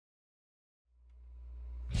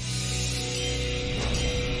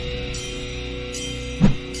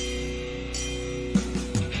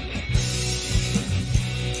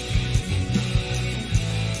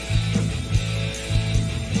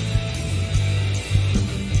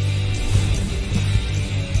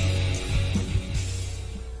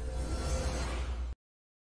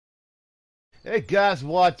Hey guys,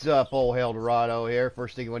 what's up? Old Eldorado here.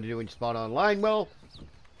 First thing you want to do when you spawn online, well,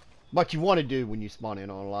 what you want to do when you spawn in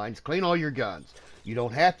online is clean all your guns. You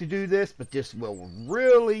don't have to do this, but this will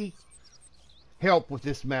really help with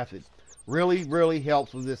this method. Really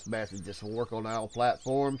helps with this method. This will work on all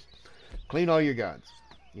platforms. Clean all your guns.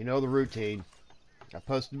 You know the routine. I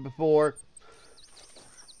posted before.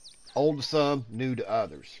 Old to some, new to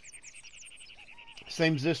others.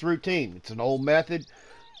 Same as this routine. It's an old method,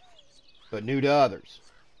 but new to others.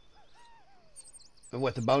 And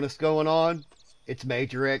with the bonus going on, it's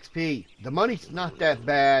major XP. The money's not that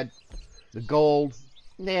bad. The gold,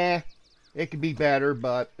 nah, it could be better,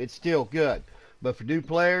 but it's still good. But for new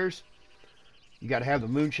players, you got to have the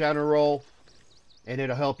Moonshiner roll, and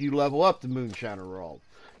it'll help you level up the Moonshiner roll.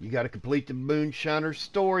 You got to complete the Moonshiner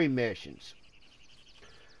story missions.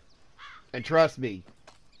 And trust me,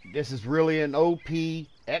 this is really an OP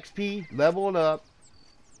XP leveling up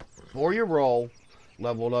for your role,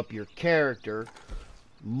 level up your character,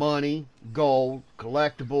 money, gold,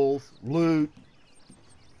 collectibles, loot.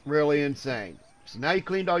 Really insane. So now you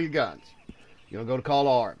cleaned all your guns. You're going to go to Call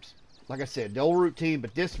Arms. Like I said, the old routine,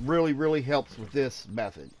 but this really helps with this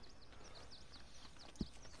method.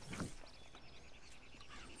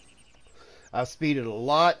 I've speeded a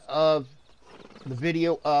lot of the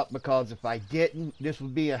video up because if I didn't, this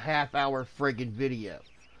would be a half-hour friggin' video.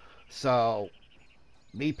 So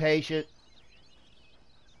be patient,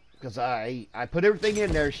 because I put everything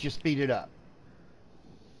in there. It's just speed it up.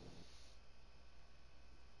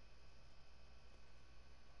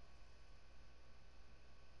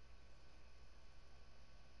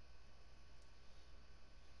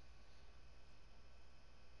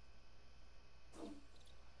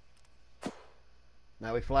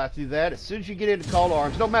 Now we fly through that. As soon as you get into Call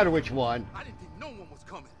Arms, no matter which one, I didn't think no one was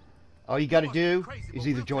coming. all you got to do is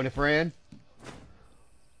either join a friend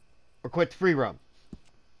or quit the free roam.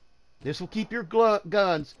 This will keep your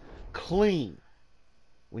guns clean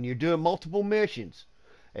when you're doing multiple missions,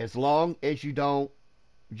 as long as you don't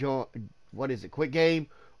join, quit game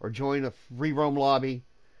or join a free roam lobby.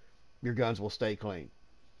 Your guns will stay clean.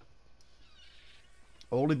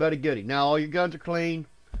 Oldie but a goodie. Now all your guns are clean,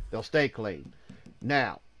 they'll stay clean.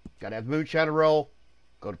 Now, gotta have the Moonshiner roll,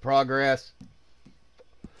 go to progress,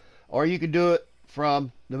 or you can do it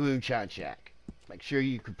from the Moonshine Shack. Make sure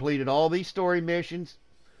you completed all these story missions.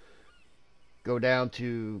 Go down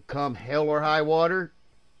to Come Hell or High Water.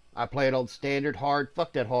 I play it on standard, hard.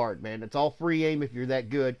 Fuck that hard, man. It's all free aim if you're that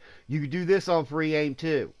good. You can do this on free aim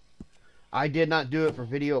too. I did not do it for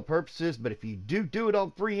video purposes, but if you do it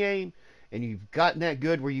on free aim, and you've gotten that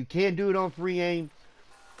good where you can do it on free aim,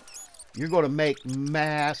 you're going to make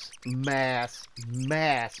mass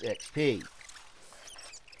XP.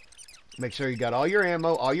 Make sure you got all your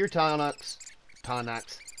ammo, all your tonics,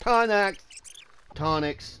 stuff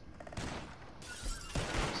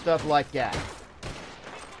like that.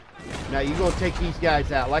 Now you're going to take these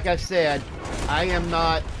guys out. Like I said, I am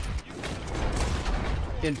not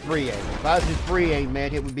in free aim. If I was in free aim,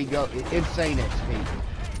 man, it would be insane XP.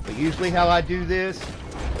 But usually how I do this,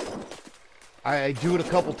 I do it a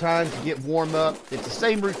couple times to get warm up. It's the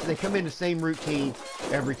same route. They come in the same routine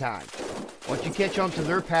every time. Once you catch on to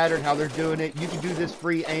their pattern, how they're doing it, you can do this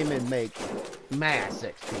free aim and make mass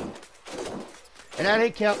XP. And that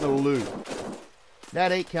ain't counting the loot.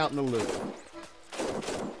 That ain't counting the loot.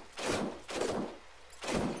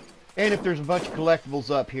 And if there's a bunch of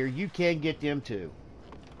collectibles up here, you can get them too.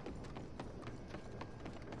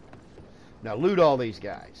 Now loot all these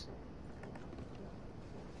guys.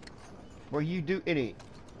 Where you do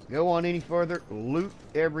go on any further, loot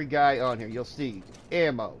every guy on here. You'll see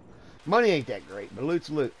ammo. Money ain't that great, but loot's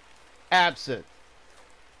loot. Absinthe.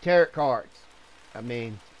 Tarot cards. I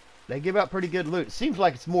mean, they give out pretty good loot. It seems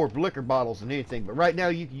like it's more liquor bottles than anything, but right now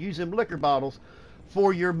you can use them liquor bottles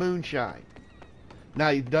for your moonshine. Now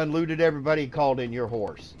you've done looted everybody and called in your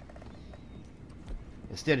horse.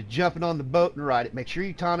 Instead of jumping on the boat and ride it, make sure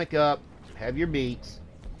you tonic up, have your meats.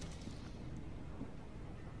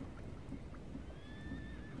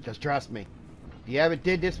 Just trust me. If you haven't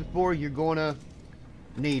did this before, you're going to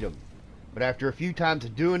need them. But after a few times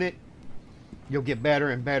of doing it, you'll get better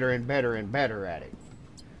and better and better and better at it.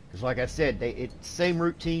 Because like I said, it's the same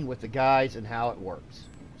routine with the guys and how it works.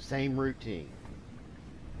 Same routine.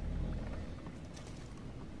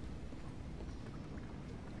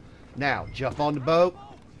 Now, jump on the boat,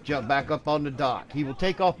 jump back up on the dock. He will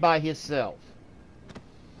take off by himself.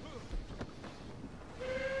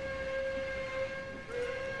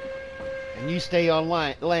 And you stay on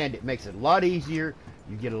land. It makes it a lot easier.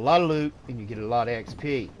 You get a lot of loot and you get a lot of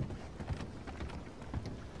XP.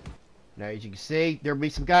 Now, as you can see, there'll be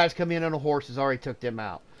some guys come in on the horses. Already took them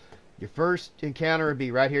out. Your first encounter will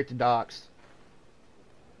be right here at the docks.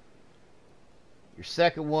 Your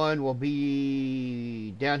second one will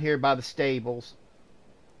be down here by the stables,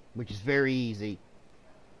 which is very easy.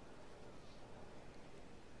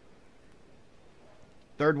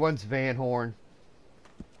 Third one's Van Horn.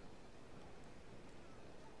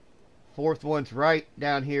 Fourth one's right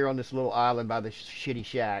down here on this little island by the shitty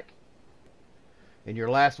shack. And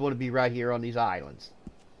your last one will be right here on these islands.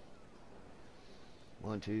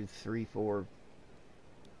 1, 2, 3, 4,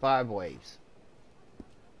 5 waves.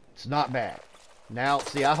 It's not bad. Now,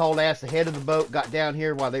 see, I hauled ass ahead of the boat, got down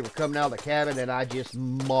here while they were coming out of the cabin, and I just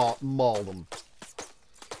mauled them.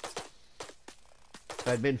 If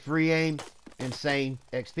I'd been free aim, insane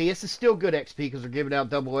XP. This is still good XP because they're giving out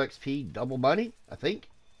double XP, double money, I think.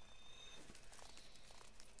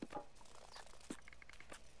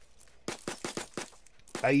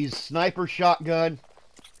 I use sniper, shotgun,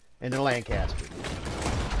 and the Lancaster.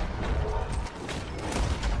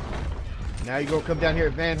 Now you're going to come down here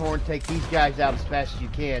at Van Horn, take these guys out as fast as you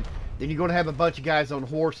can. Then you're going to have a bunch of guys on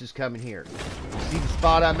horses coming here. You see the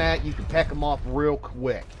spot I'm at? You can peck them off real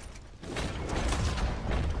quick.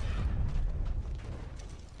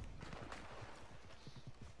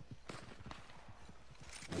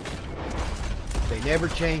 They never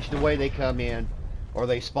change the way they come in or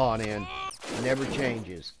they spawn in. It never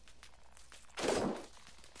changes.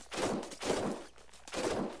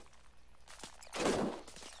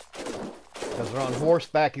 Because they're on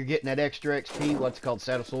horseback, you're getting that extra XP, what's called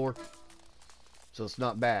saddle sword. So it's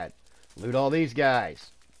not bad. Loot all these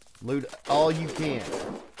guys. Loot all you can.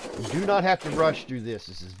 You do not have to rush through this.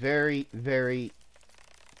 This is very, very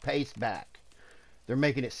paced back. They're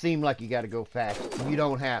making it seem like you got to go fast. You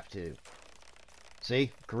don't have to.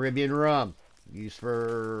 See? Caribbean rum. Used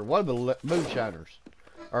for one of the moonshiners.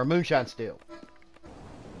 Or moonshine still.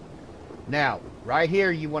 Now, right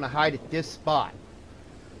here you want to hide at this spot.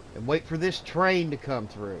 And wait for this train to come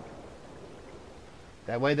through.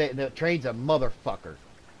 That way the train's a motherfucker.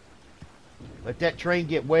 Let that train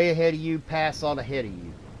get way ahead of you, pass on ahead of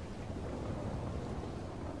you.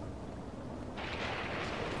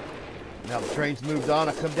 Now the train's moved on.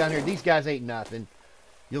 I come down here. These guys ain't nothing.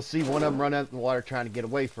 You'll see one of them run out in the water trying to get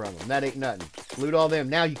away from them. That ain't nothing. Loot all them.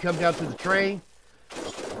 Now you come down to the train.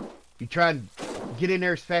 You try and get in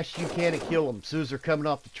there as fast as you can and kill them as soon as they're coming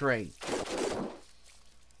off the train.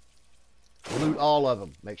 Loot all of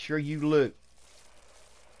them. Make sure you loot.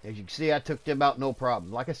 As you can see, I took them out no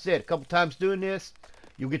problem. Like I said, a couple times doing this,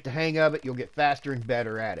 you'll get the hang of it. You'll get faster and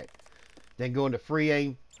better at it. Then go into free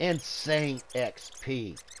aim. Insane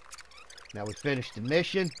XP. Now we finished the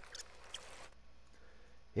mission.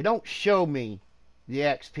 It don't show me the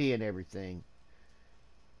XP and everything.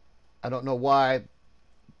 I don't know why,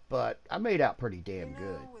 but I made out pretty damn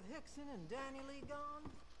good. With Hickson and Danny Lee gone,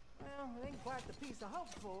 well, it ain't quite the piece I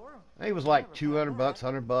hoped for. I think it was like 200 bucks,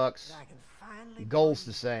 100 bucks. The goal's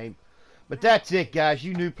the same. But that's it, guys.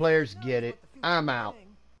 You new players get it. I'm out.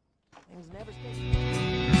 Things never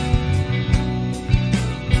stay.